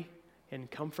luxury and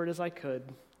comfort as I could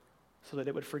so that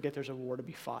it would forget there's a war to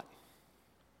be fought.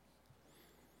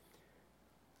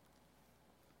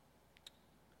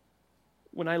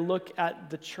 When I look at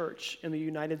the church in the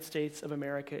United States of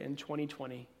America in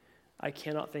 2020, I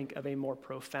cannot think of a more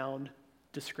profound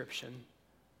description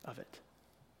of it.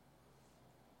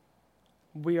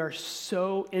 We are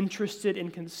so interested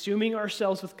in consuming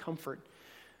ourselves with comfort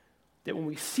that when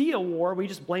we see a war, we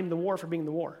just blame the war for being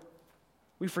the war.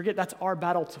 We forget that's our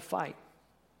battle to fight.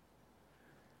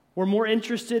 We're more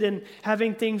interested in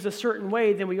having things a certain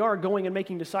way than we are going and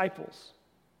making disciples.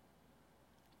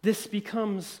 This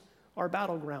becomes our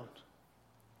battleground.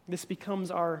 This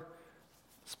becomes our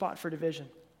spot for division.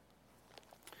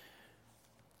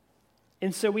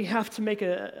 And so we have to make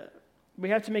a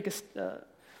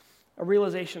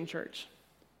realization, church,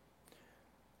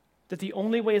 that the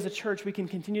only way as a church we can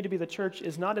continue to be the church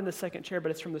is not in the second chair, but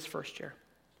it's from this first chair.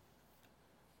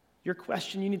 Your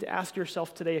question you need to ask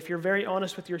yourself today, if you're very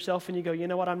honest with yourself and you go, you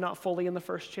know what, I'm not fully in the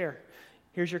first chair.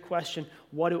 Here's your question.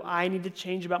 What do I need to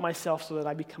change about myself so that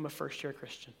I become a first chair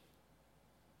Christian?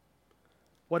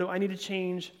 What do I need to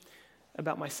change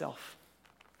about myself?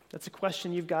 That's a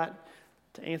question you've got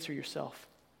to answer yourself.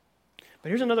 But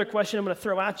here's another question I'm going to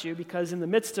throw at you, because in the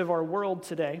midst of our world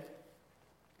today,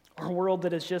 our world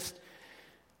that is just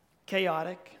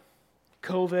chaotic,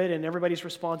 COVID and everybody's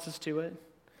responses to it,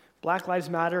 Black Lives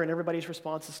Matter and everybody's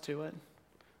responses to it,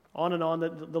 on and on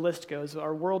the list goes,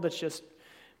 our world that's just,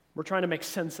 we're trying to make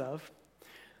sense of.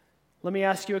 Let me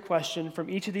ask you a question from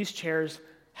each of these chairs.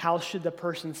 How should the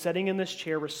person sitting in this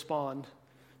chair respond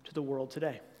to the world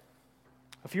today?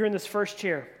 If you're in this first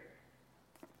chair,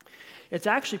 it's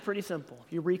actually pretty simple.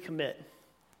 You recommit.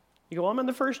 You go, well, I'm in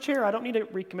the first chair. I don't need to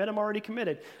recommit. I'm already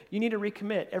committed. You need to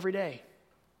recommit every day.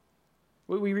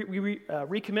 We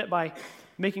recommit by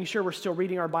making sure we're still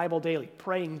reading our Bible daily,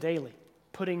 praying daily,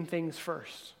 putting things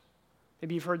first.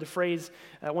 Maybe you've heard the phrase,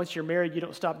 once you're married, you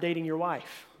don't stop dating your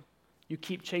wife. You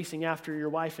keep chasing after your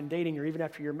wife and dating her even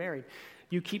after you're married.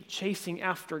 You keep chasing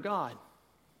after God.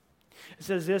 It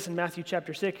says this in Matthew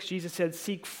chapter 6. Jesus said,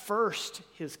 seek first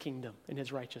his kingdom and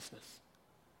his righteousness.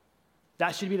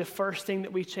 That should be the first thing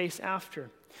that we chase after.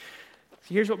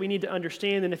 So here's what we need to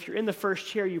understand, and if you're in the first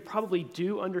chair, you probably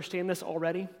do understand this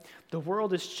already. The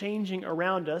world is changing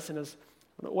around us, and as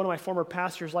one of my former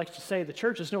pastors likes to say, the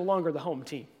church is no longer the home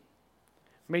team.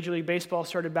 Major League Baseball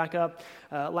started back up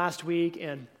last week,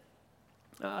 and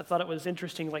I thought it was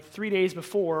interesting, like 3 days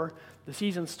before the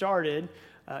season started,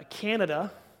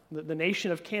 Canada, the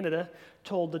nation of Canada,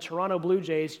 told the Toronto Blue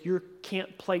Jays, you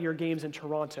can't play your games in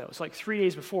Toronto. It's like 3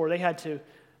 days before, they had to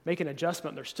make an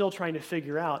adjustment. They're still trying to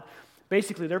figure out.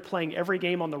 Basically, they're playing every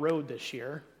game on the road this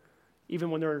year,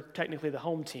 even when they're technically the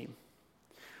home team.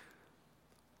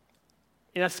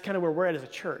 And that's kind of where we're at as a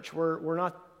church. We're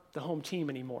not the home team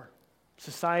anymore.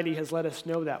 Society has let us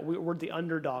know that. We're the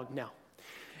underdog now.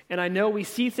 And I know we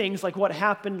see things like what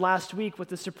happened last week with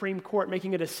the Supreme Court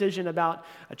making a decision about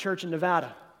a church in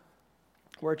Nevada,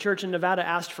 where a church in Nevada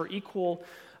asked for equal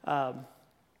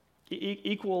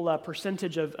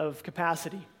percentage of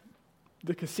capacity.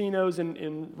 The casinos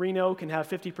in Reno can have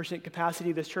 50%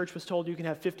 capacity. This church was told you can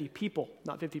have 50 people,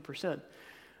 not 50%.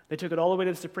 They took it all the way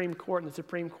to the Supreme Court, and the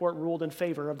Supreme Court ruled in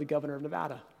favor of the governor of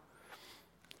Nevada.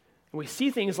 And we see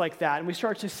things like that, and we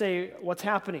start to say, what's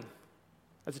happening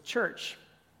as a church?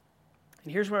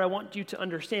 And here's where I want you to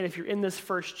understand, if you're in this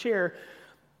first chair,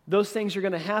 those things are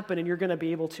going to happen, and you're going to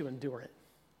be able to endure it.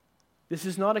 This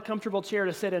is not a comfortable chair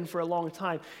to sit in for a long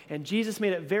time. And Jesus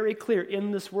made it very clear, in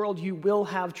this world you will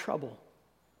have trouble.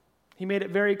 He made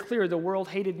it very clear, the world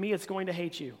hated me, it's going to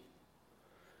hate you.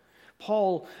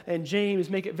 Paul and James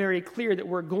make it very clear that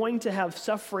we're going to have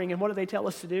suffering, and what do they tell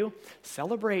us to do?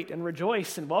 Celebrate and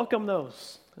rejoice and welcome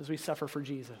those as we suffer for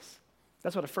Jesus.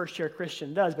 That's what a first-chair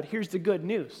Christian does, but here's the good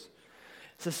news.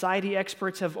 Society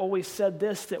experts have always said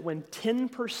this, that when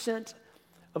 10%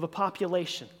 of a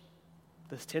population,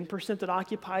 this 10% that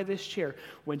occupy this chair,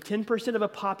 when 10% of a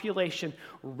population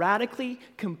radically,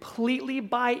 completely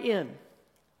buy in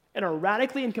and are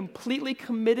radically and completely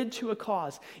committed to a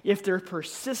cause, if they're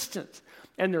persistent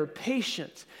and they're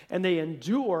patient and they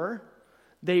endure,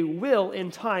 they will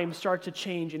in time start to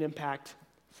change and impact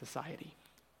society.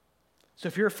 So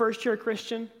if you're a first-chair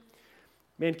Christian,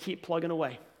 man, keep plugging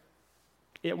away.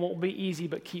 It won't be easy,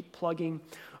 but keep plugging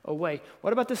away.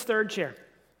 What about this third chair?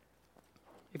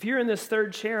 If you're in this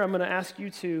third chair, I'm going to ask you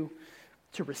to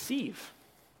receive.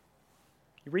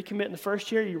 You recommit in the first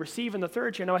chair, you receive in the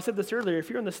third chair. Now, I said this earlier, if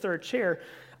you're in this third chair,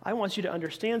 I want you to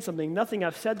understand something. Nothing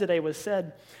I've said today was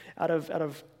said out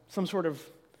of some sort of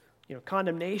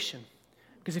condemnation.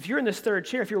 Because if you're in this third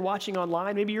chair, if you're watching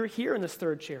online, maybe you're here in this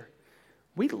third chair,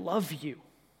 we love you.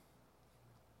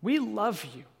 We love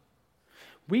you.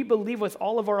 We believe with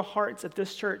all of our hearts at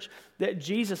this church that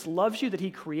Jesus loves you, that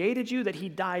he created you, that he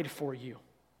died for you.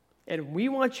 And we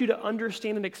want you to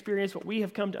understand and experience what we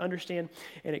have come to understand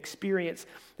and experience,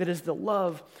 that is the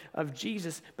love of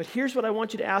Jesus. But here's what I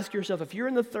want you to ask yourself. If you're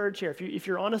in the third chair, if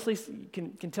you're honestly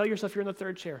can tell yourself you're in the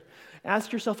third chair,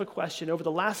 ask yourself a question. Over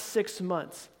the last 6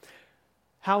 months,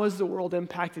 how has the world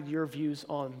impacted your views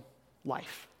on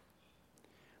life?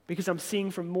 Because I'm seeing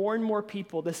from more and more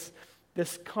people this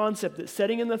concept that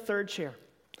sitting in the third chair,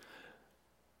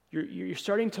 you're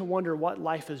starting to wonder what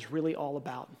life is really all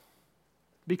about.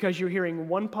 Because you're hearing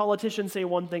one politician say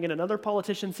one thing and another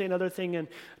politician say another thing and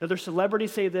another celebrity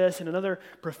say this and another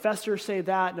professor say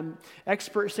that and an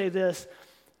expert say this.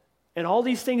 And all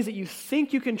these things that you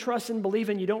think you can trust and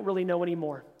believe in, you don't really know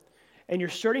anymore. And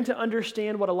you're starting to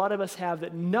understand what a lot of us have,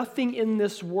 that nothing in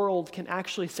this world can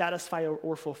actually satisfy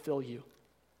or fulfill you.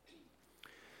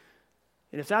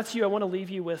 And if that's you, I want to leave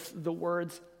you with the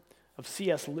words of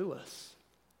C.S. Lewis,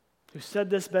 who said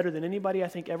this better than anybody I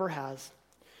think ever has.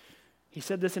 He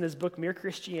said this in his book, Mere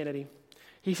Christianity.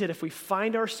 He said, if we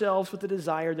find ourselves with the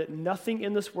desire that nothing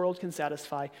in this world can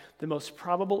satisfy, the most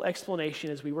probable explanation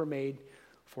is we were made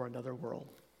for another world.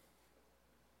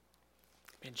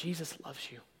 And Jesus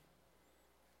loves you.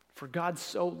 For God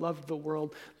so loved the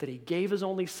world that he gave his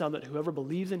only Son, that whoever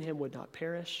believes in him would not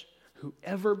perish.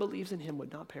 Whoever believes in him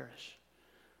would not perish,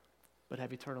 but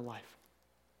have eternal life.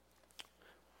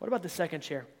 What about the second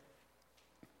chair?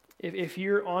 If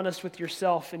you're honest with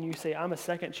yourself and you say, I'm a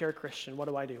second chair Christian, what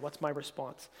do I do? What's my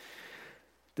response?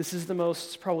 This is the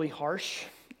most probably harsh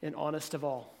and honest of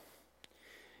all.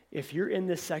 If you're in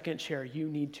this second chair, you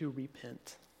need to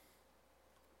repent.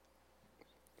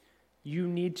 You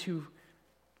need to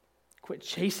quit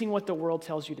chasing what the world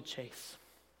tells you to chase.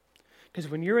 Because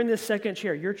when you're in this second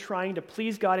chair, you're trying to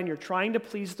please God and you're trying to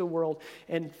please the world.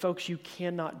 And folks, you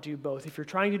cannot do both. If you're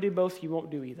trying to do both, you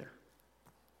won't do either.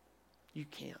 You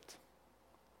can't.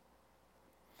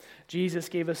 Jesus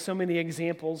gave us so many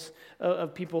examples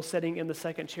of people sitting in the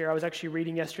second chair. I was actually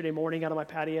reading yesterday morning out on my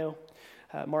patio,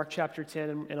 Mark chapter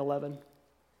 10 and 11. And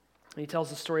he tells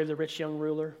the story of the rich young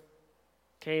ruler.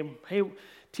 Came, hey,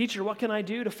 teacher, what can I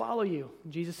do to follow you?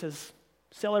 And Jesus says,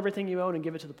 sell everything you own and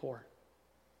give it to the poor.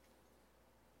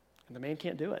 And the man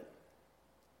can't do it.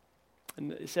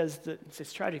 And it says that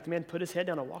it's tragic. The man put his head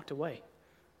down and walked away.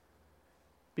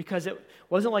 Because it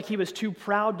wasn't like he was too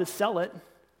proud to sell it,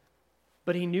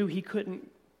 but he knew he couldn't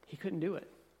do it.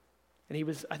 And he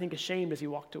was, I think, ashamed as he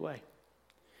walked away.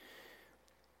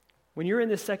 When you're in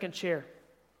this second chair,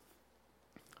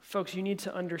 folks, you need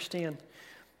to understand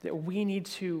that we need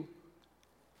to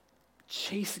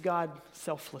chase God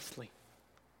selflessly.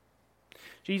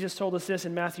 Jesus told us this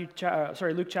in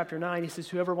Luke chapter 9. He says,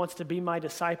 whoever wants to be my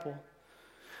disciple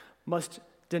must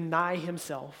deny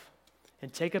himself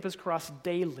and take up his cross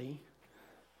daily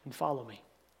and follow me.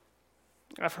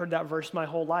 I've heard that verse my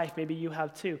whole life. Maybe you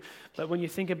have too. But when you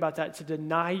think about that, to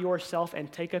deny yourself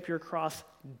and take up your cross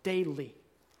daily.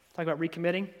 Talk about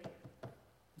recommitting.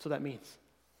 That's what that means.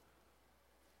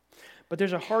 But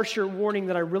there's a harsher warning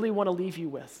that I really want to leave you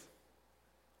with.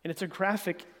 And it's a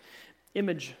graphic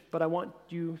image, but I want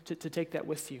you to take that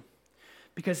with you.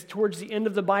 Because towards the end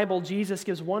of the Bible, Jesus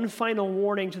gives one final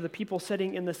warning to the people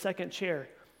sitting in the second chair.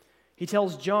 He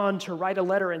tells John to write a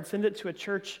letter and send it to a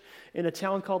church in a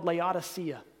town called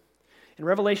Laodicea. In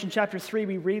Revelation chapter 3,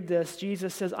 we read this.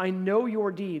 Jesus says, I know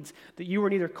your deeds, that you are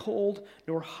neither cold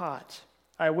nor hot.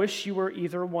 I wish you were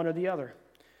either one or the other.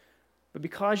 But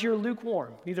because you're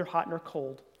lukewarm, neither hot nor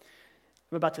cold,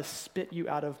 I'm about to spit you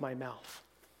out of my mouth.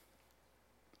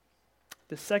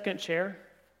 The second chair,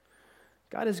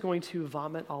 God is going to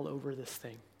vomit all over this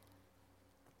thing.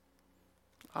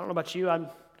 I don't know about you, I'm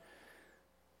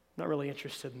not really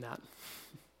interested in that.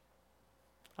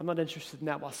 I'm not interested in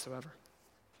that whatsoever.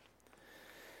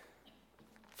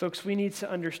 Folks, we need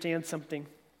to understand something.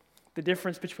 The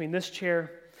difference between this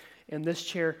chair and this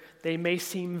chair, they may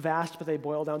seem vast, but they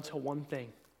boil down to one thing.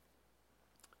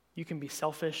 You can be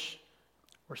selfish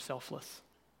or selfless.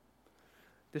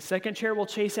 The second chair will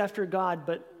chase after God,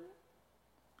 but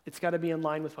it's got to be in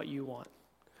line with what you want.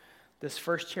 This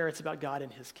first chair, it's about God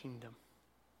and his kingdom.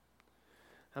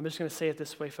 I'm just going to say it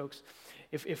this way, folks.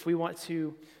 If we want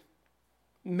to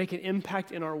make an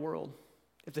impact in our world,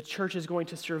 If the church is going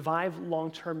to survive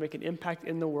long-term, make an impact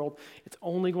in the world, it's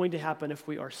only going to happen if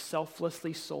we are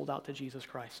selflessly sold out to Jesus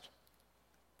Christ.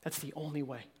 That's the only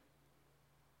way.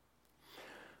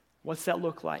 What's that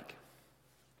look like?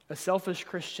 A selfish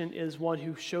Christian is one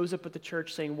who shows up at the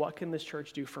church saying, what can this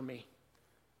church do for me?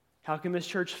 How can this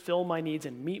church fill my needs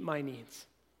and meet my needs?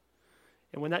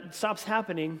 And when that stops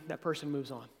happening, that person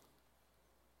moves on.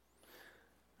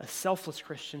 A selfless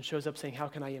Christian shows up saying, how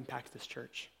can I impact this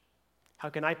church? How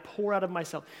can I pour out of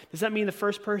myself? Does that mean the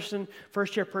first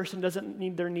chair person doesn't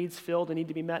need their needs filled and need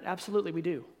to be met? Absolutely, we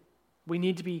do. We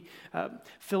need to be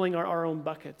filling our own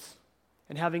buckets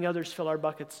and having others fill our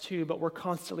buckets too, but we're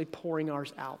constantly pouring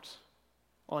ours out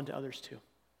onto others too.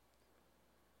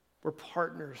 We're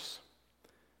partners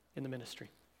in the ministry.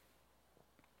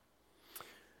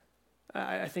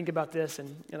 I think about this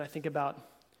and I think about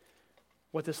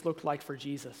what this looked like for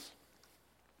Jesus.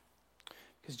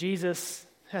 Because Jesus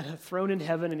had a throne in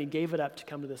heaven and he gave it up to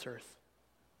come to this earth,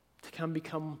 to come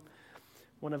become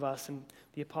one of us. And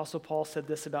the Apostle Paul said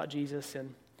this about Jesus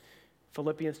in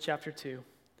Philippians chapter 2.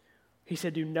 He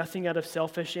said, do nothing out of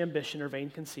selfish ambition or vain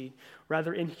conceit.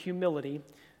 Rather, in humility,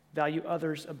 value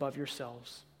others above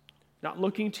yourselves, not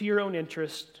looking to your own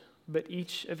interest, but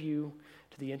each of you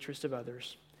to the interest of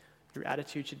others. Your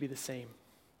attitude should be the same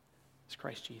as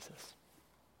Christ Jesus.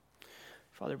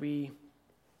 Father, we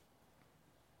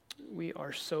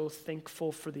are so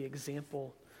thankful for the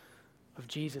example of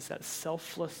Jesus, that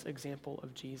selfless example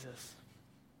of Jesus.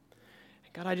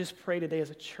 And God, I just pray today as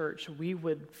a church, we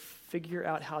would figure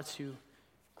out how to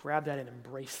grab that and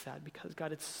embrace that, because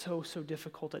God, it's so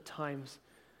difficult at times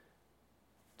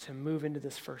to move into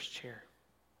this first chair.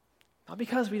 Not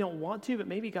because we don't want to, but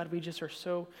maybe, God, we just are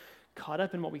so caught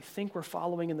up in what we think we're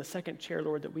following in the second chair,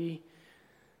 Lord, that we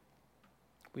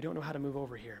don't know how to move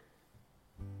over here.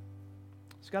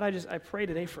 So God, I pray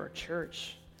today for our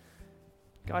church.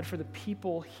 God, for the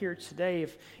people here today,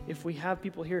 if we have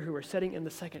people here who are sitting in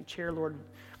the second chair, Lord,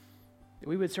 that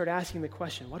we would start asking the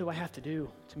question, what do I have to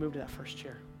do to move to that first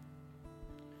chair?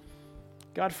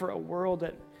 God, for a world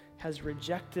that has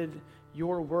rejected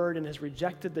your word and has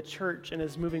rejected the church and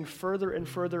is moving further and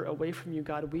further away from you,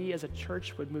 God, we as a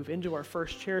church would move into our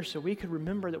first chair so we could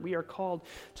remember that we are called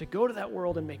to go to that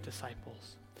world and make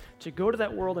disciples, to go to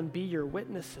that world and be your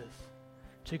witnesses,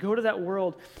 to go to that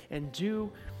world and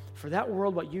do for that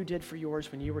world what you did for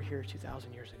yours when you were here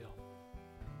 2,000 years ago,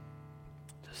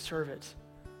 to serve it,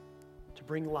 to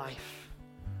bring life,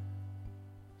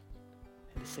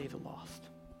 and to save the lost.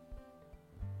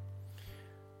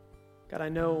 God, I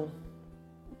know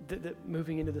that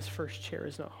moving into this first chair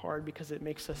is not hard because it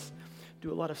makes us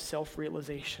do a lot of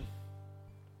self-realization.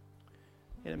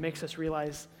 And it makes us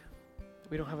realize that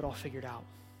we don't have it all figured out.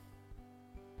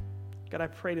 God, I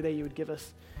pray today you would give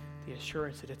us the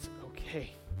assurance that it's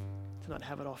okay to not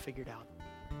have it all figured out.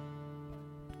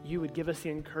 You would give us the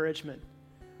encouragement.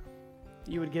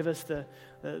 You would give us the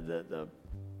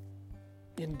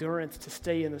endurance to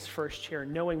stay in this first chair,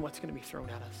 knowing what's going to be thrown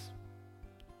at us.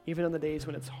 Even on the days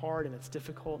when it's hard and it's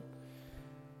difficult,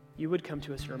 you would come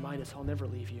to us and remind us, I'll never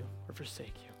leave you or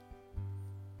forsake you.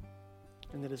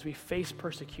 And that as we face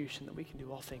persecution, that we can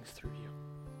do all things through you.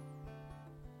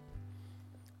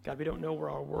 God, we don't know where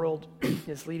our world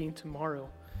is leading tomorrow,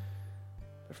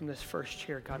 but from this first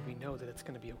chair, God, we know that it's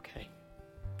going to be okay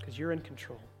because you're in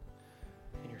control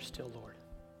and you're still Lord.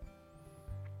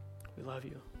 We love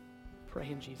you. Pray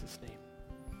in Jesus' name.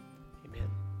 Amen.